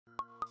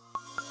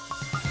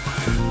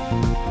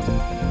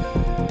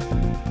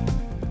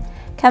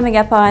Coming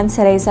up on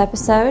today's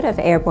episode of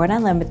Airborne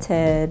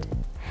Unlimited,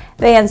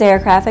 Van's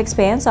aircraft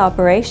expands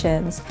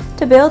operations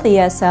to build the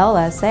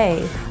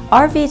SLSA,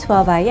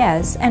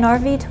 RV-12iS and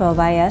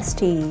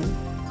RV-12-iST.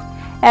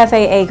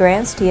 FAA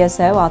grants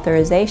TSO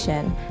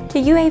authorization to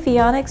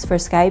uAvionix for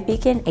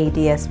skyBeacon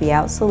ADS-B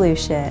out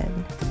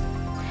solution.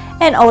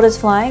 And oldest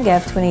flying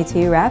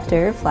F-22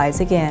 Raptor flies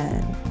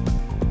again.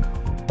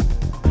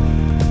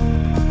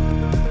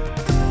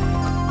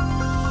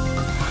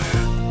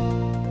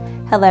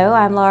 Hello,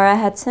 I'm Laura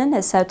Hudson.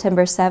 It's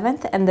September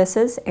 7th, and this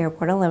is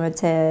Airborne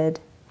Unlimited.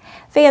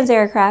 Van's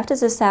Aircraft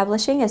is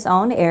establishing its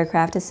own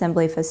aircraft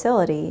assembly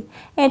facility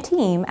and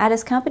team at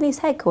its company's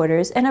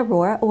headquarters in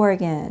Aurora,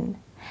 Oregon.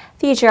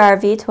 Future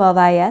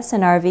RV-12iS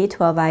and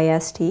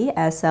RV-12-iST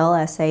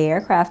SLSA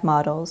aircraft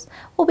models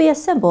will be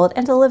assembled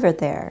and delivered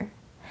there.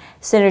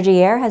 Synergy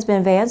Air has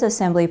been Van's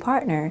assembly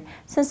partner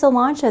since the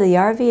launch of the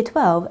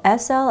RV-12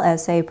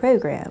 SLSA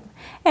program,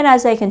 and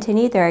as they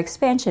continue their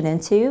expansion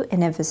into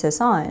and emphasis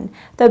on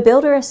the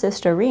Builder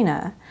Assist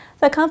arena,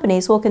 the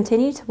companies will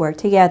continue to work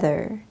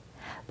together.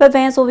 But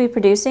Vans will be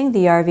producing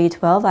the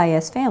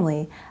RV-12iS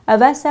family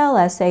of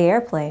SLSA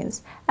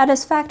airplanes at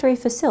its factory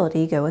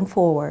facility going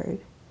forward.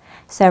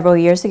 Several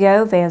years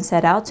ago, Vans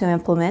set out to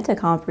implement a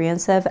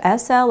comprehensive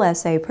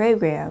SLSA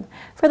program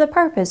for the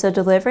purpose of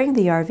delivering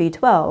the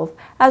RV-12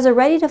 as a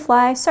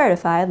ready-to-fly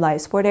certified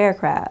light sport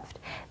aircraft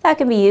that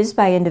can be used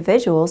by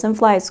individuals in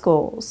flight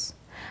schools.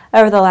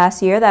 Over the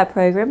last year, that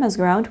program has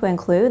grown to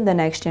include the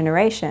next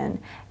generation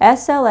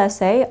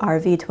SLSA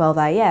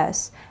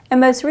RV-12iS and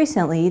most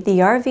recently the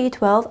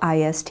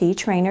RV-12-iST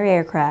trainer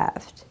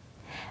aircraft.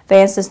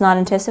 Vans does not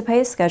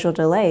anticipate schedule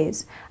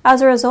delays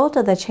as a result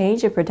of the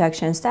change in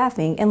production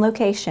staffing and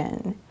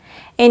location.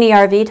 Any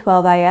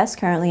RV-12iS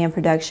currently in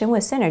production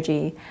with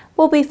Synergy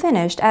will be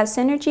finished at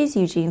Synergy's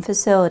Eugene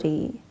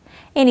facility.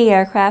 Any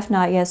aircraft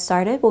not yet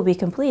started will be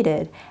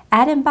completed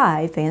at and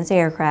by Vans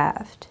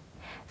Aircraft.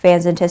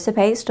 Vans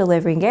anticipates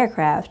delivering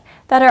aircraft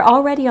that are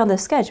already on the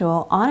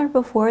schedule on or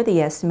before the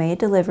estimated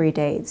delivery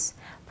dates,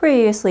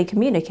 previously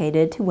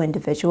communicated to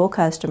individual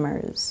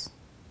customers.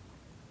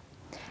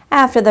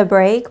 After the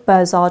break,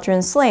 Buzz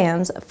Aldrin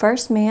slams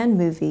First Man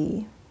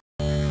movie.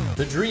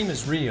 The dream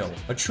is real,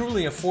 a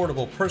truly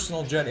affordable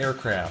personal jet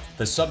aircraft.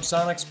 The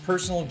Subsonics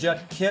Personal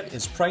Jet Kit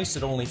is priced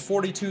at only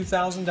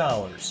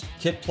 $42,000.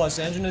 Kit plus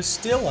engine is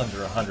still under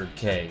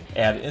 $100K.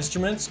 Add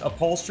instruments,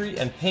 upholstery,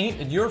 and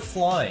paint and you're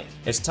flying.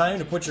 It's time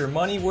to put your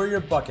money where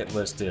your bucket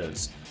list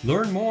is.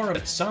 Learn more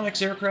at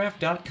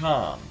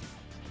sonicsaircraft.com.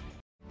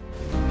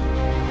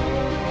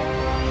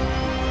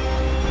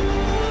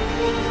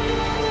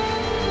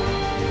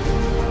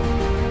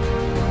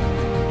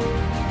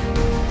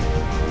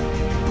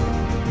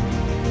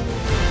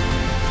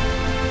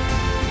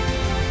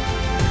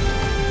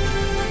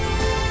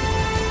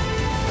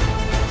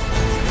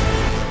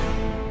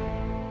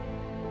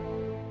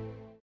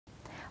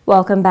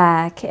 Welcome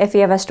back. If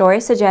you have a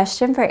story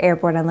suggestion for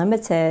Airborne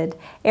Unlimited,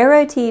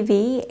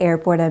 Aero-TV,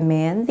 Airborne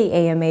Unmanned, the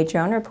AMA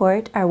Drone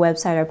Report, our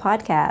website or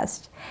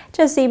podcast,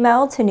 just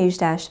email to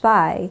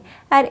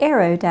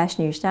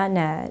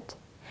news-spy@aero-news.net.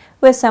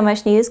 With so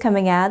much news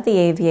coming out of the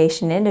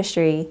aviation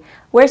industry,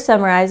 we're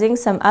summarizing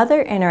some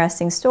other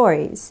interesting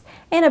stories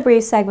in a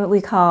brief segment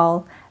we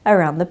call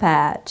Around the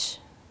Patch.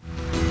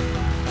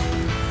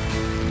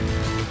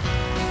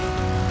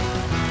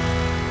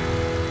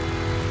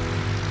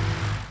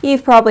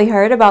 You've probably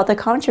heard about the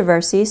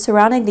controversy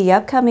surrounding the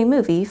upcoming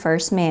movie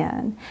First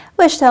Man,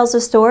 which tells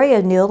the story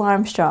of Neil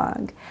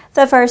Armstrong,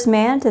 the first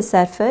man to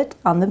set foot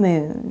on the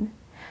moon.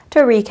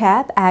 To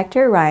recap,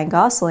 actor Ryan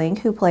Gosling,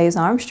 who plays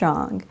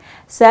Armstrong,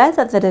 said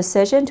that the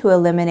decision to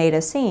eliminate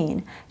a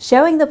scene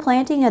showing the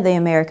planting of the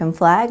American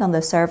flag on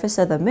the surface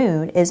of the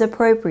moon is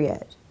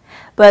appropriate.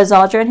 Buzz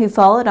Aldrin, who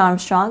followed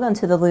Armstrong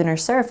onto the lunar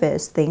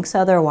surface, thinks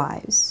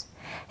otherwise.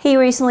 He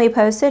recently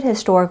posted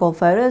historical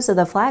photos of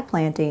the flag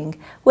planting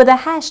with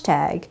a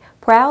hashtag,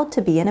 Proud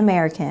to be an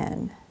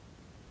American.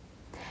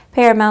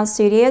 Paramount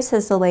Studios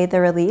has delayed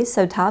the release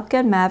of Top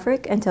Gun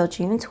Maverick until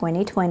June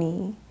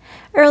 2020.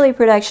 Early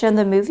production of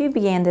the movie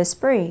began this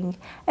spring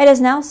and is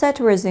now set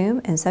to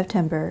resume in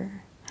September.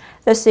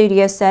 The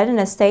studio said in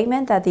a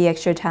statement that the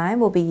extra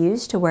time will be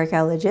used to work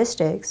out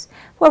logistics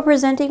for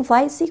presenting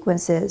flight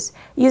sequences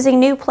using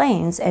new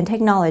planes and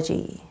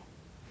technology.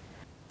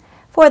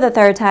 For the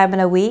third time in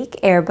a week,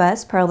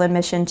 Airbus Perlan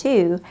Mission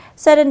 2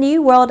 set a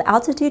new world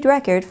altitude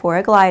record for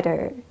a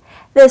glider,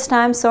 this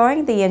time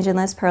soaring the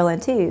engineless Perlan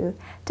 2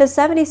 to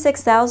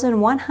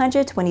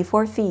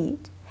 76,124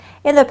 feet,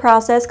 in the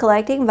process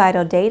collecting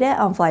vital data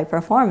on flight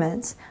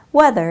performance,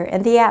 weather,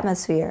 and the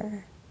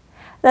atmosphere.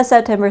 The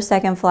September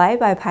 2nd flight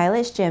by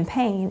pilots Jim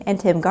Payne and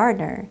Tim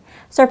Gardner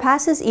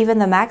surpasses even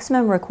the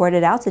maximum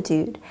recorded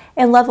altitude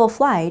and level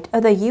flight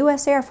of the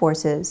U.S. Air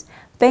Force's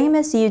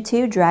famous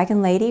U-2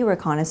 Dragon Lady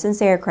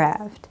reconnaissance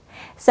aircraft,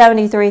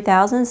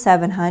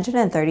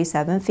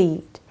 73,737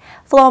 feet,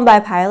 flown by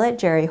pilot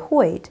Jerry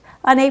Hoyt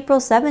on April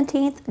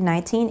 17,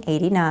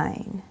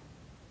 1989.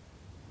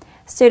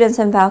 Students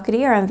in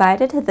faculty are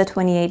invited to the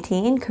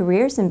 2018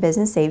 Careers in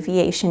Business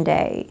Aviation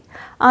Day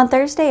on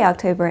Thursday,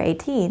 October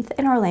 18th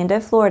in Orlando,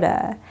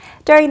 Florida,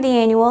 during the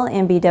annual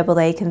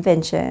NBAA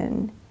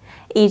convention.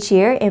 Each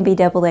year,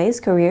 NBAA's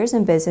Careers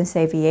in Business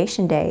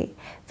Aviation Day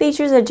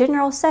features a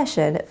general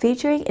session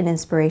featuring an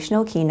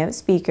inspirational keynote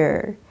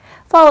speaker,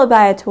 followed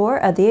by a tour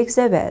of the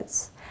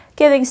exhibits,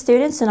 giving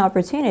students an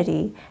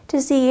opportunity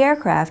to see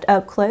aircraft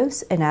up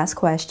close and ask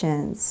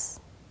questions.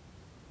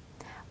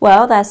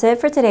 Well, that's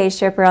it for today's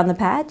trip around the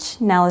patch.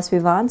 Now let's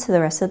move on to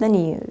the rest of the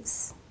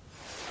news.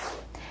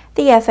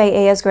 The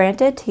FAA has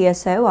granted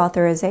TSO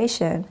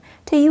authorization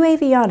to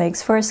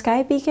uAvionix for a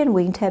skybeacon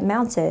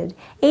wingtip-mounted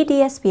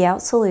ADS-B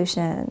out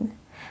solution.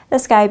 The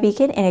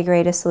skybeacon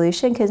integrated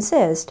solution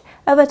consists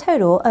of a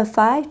total of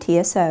 5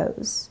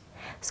 TSOs.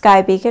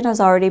 skybeacon has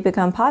already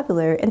become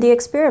popular in the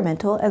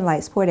experimental and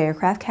light sport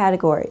aircraft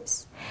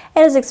categories,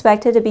 and is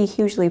expected to be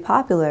hugely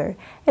popular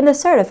in the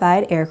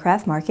certified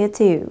aircraft market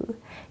too,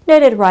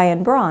 noted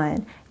Ryan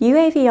Braun,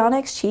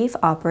 uAvionix Chief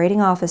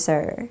Operating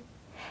Officer.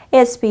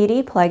 Its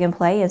speedy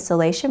plug-and-play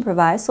installation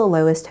provides the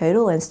lowest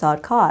total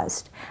installed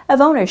cost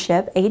of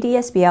ownership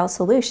ADS-B out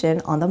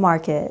solution on the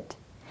market.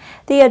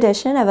 The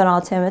addition of an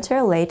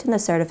altimeter late in the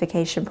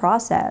certification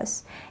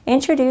process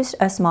introduced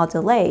a small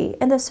delay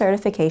in the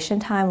certification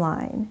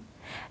timeline.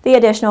 The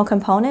additional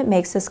component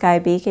makes the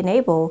skybeacon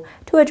able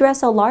to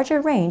address a larger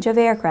range of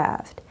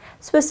aircraft,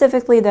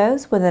 specifically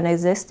those with an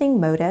existing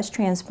Mode S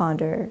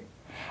transponder.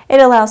 It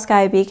allows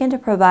skybeacon to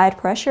provide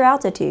pressure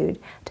altitude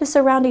to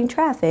surrounding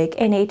traffic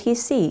and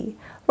ATC,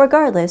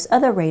 regardless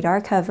of the radar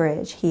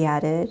coverage, he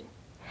added.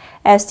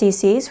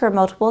 STCs for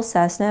multiple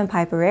Cessna and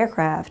Piper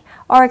aircraft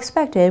are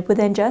expected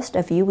within just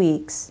a few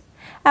weeks,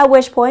 at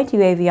which point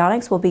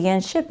uAvionix will begin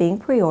shipping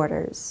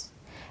pre-orders.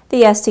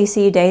 The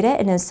STC data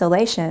and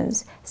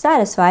installations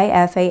satisfy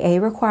FAA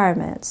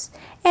requirements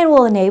and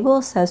will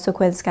enable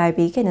subsequent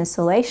skybeacon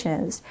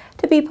installations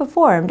to be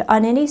performed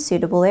on any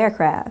suitable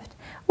aircraft,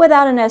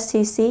 without an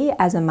STC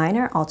as a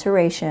minor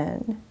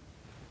alteration.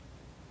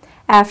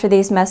 After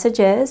these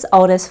messages,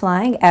 oldest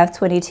flying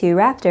F-22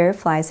 Raptor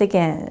flies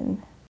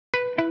again.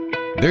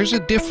 There's a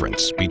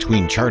difference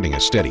between charting a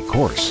steady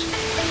course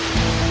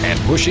and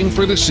pushing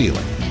for the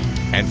ceiling.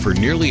 And for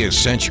nearly a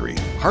century,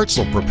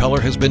 Hartzell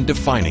Propeller has been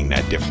defining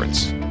that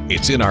difference.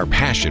 It's in our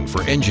passion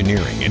for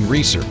engineering and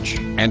research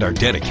and our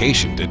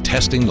dedication to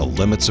testing the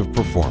limits of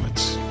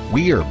performance.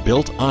 We are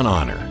built on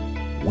honor.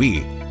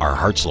 We are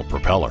Hartzell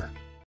Propeller.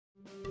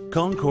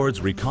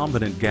 Concorde's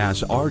recombinant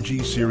gas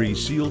RG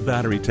series sealed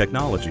battery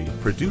technology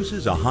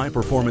produces a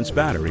high-performance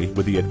battery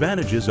with the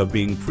advantages of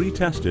being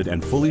pre-tested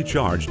and fully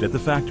charged at the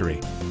factory.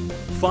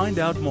 Find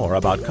out more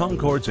about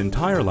Concorde's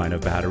entire line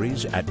of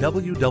batteries at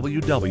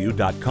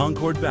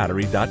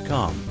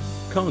www.concordebattery.com.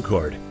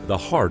 Concorde, the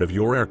heart of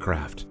your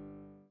aircraft.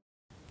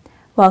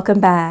 Welcome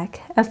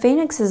back. A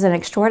phoenix is an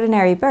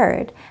extraordinary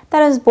bird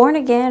that is born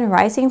again,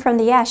 rising from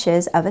the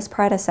ashes of its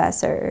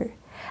predecessor.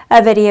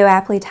 A video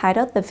aptly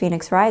titled "The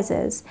Phoenix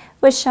Rises"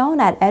 was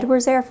shown at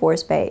Edwards Air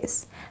Force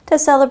Base to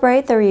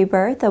celebrate the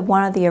rebirth of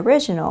one of the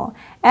original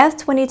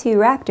F-22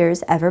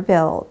 Raptors ever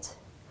built.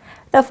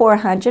 The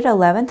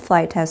 411th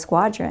Flight Test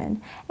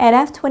Squadron and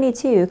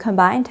F-22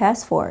 Combined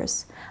Task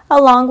Force,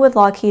 along with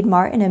Lockheed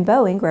Martin and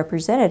Boeing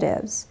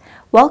representatives,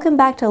 welcomed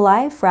back to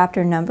life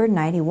Raptor number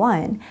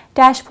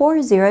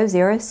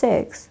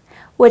 91-4006,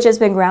 which has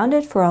been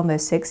grounded for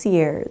almost 6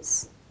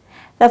 years.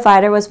 The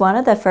fighter was one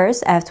of the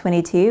first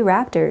F-22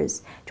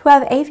 Raptors to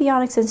have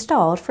avionics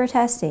installed for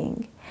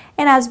testing,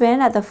 and has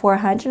been at the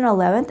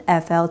 411th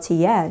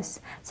FLTS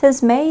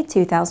since May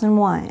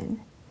 2001.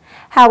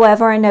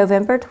 However, in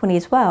November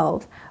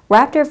 2012,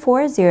 Raptor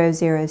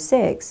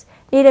 4006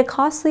 needed a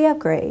costly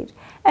upgrade,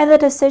 and the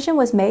decision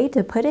was made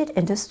to put it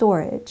into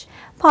storage,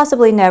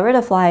 possibly never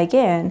to fly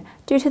again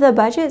due to the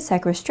budget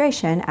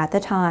sequestration at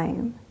the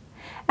time.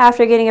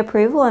 After getting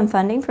approval and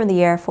funding from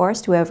the Air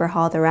Force to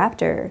overhaul the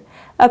Raptor,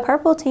 a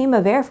purple team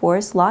of Air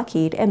Force,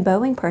 Lockheed, and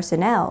Boeing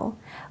personnel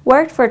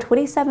worked for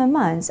 27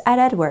 months at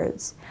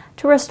Edwards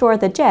to restore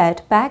the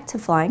jet back to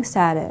flying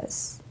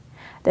status.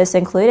 This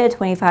included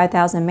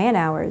 25,000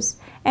 man-hours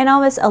and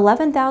almost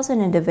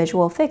 11,000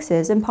 individual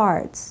fixes and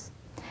parts.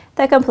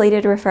 The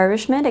completed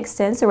refurbishment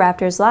extends the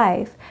Raptor's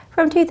life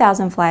from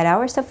 2,000 flight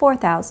hours to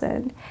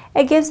 4,000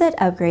 and gives it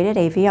upgraded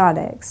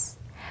avionics.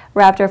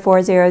 Raptor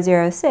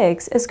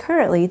 4006 is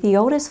currently the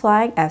oldest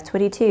flying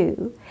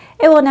F-22.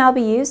 It will now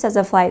be used as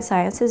a flight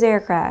sciences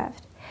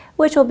aircraft,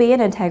 which will be an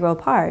integral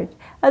part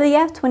of the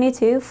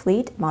F-22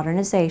 fleet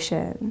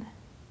modernization.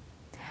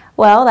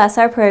 Well, that's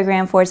our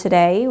program for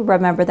today.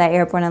 Remember that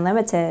Airborne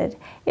Unlimited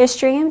is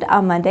streamed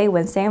on Monday,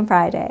 Wednesday, and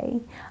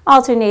Friday,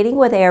 alternating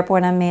with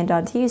Airborne Unmanned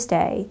on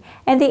Tuesday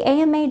and the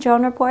AMA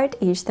Drone Report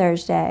each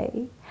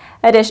Thursday.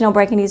 Additional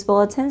breaking news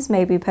bulletins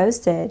may be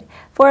posted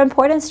for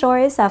important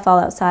stories that fall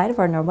outside of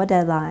our normal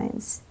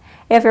deadlines.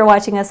 If you're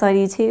watching us on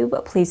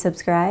YouTube, please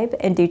subscribe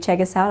and do check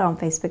us out on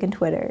Facebook and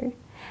Twitter.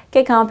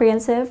 Get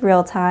comprehensive,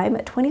 real-time,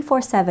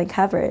 24/7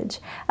 coverage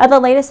of the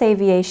latest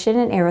aviation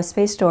and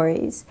aerospace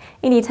stories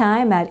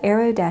anytime at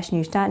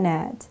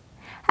aero-news.net.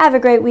 Have a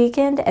great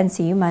weekend and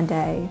see you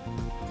Monday.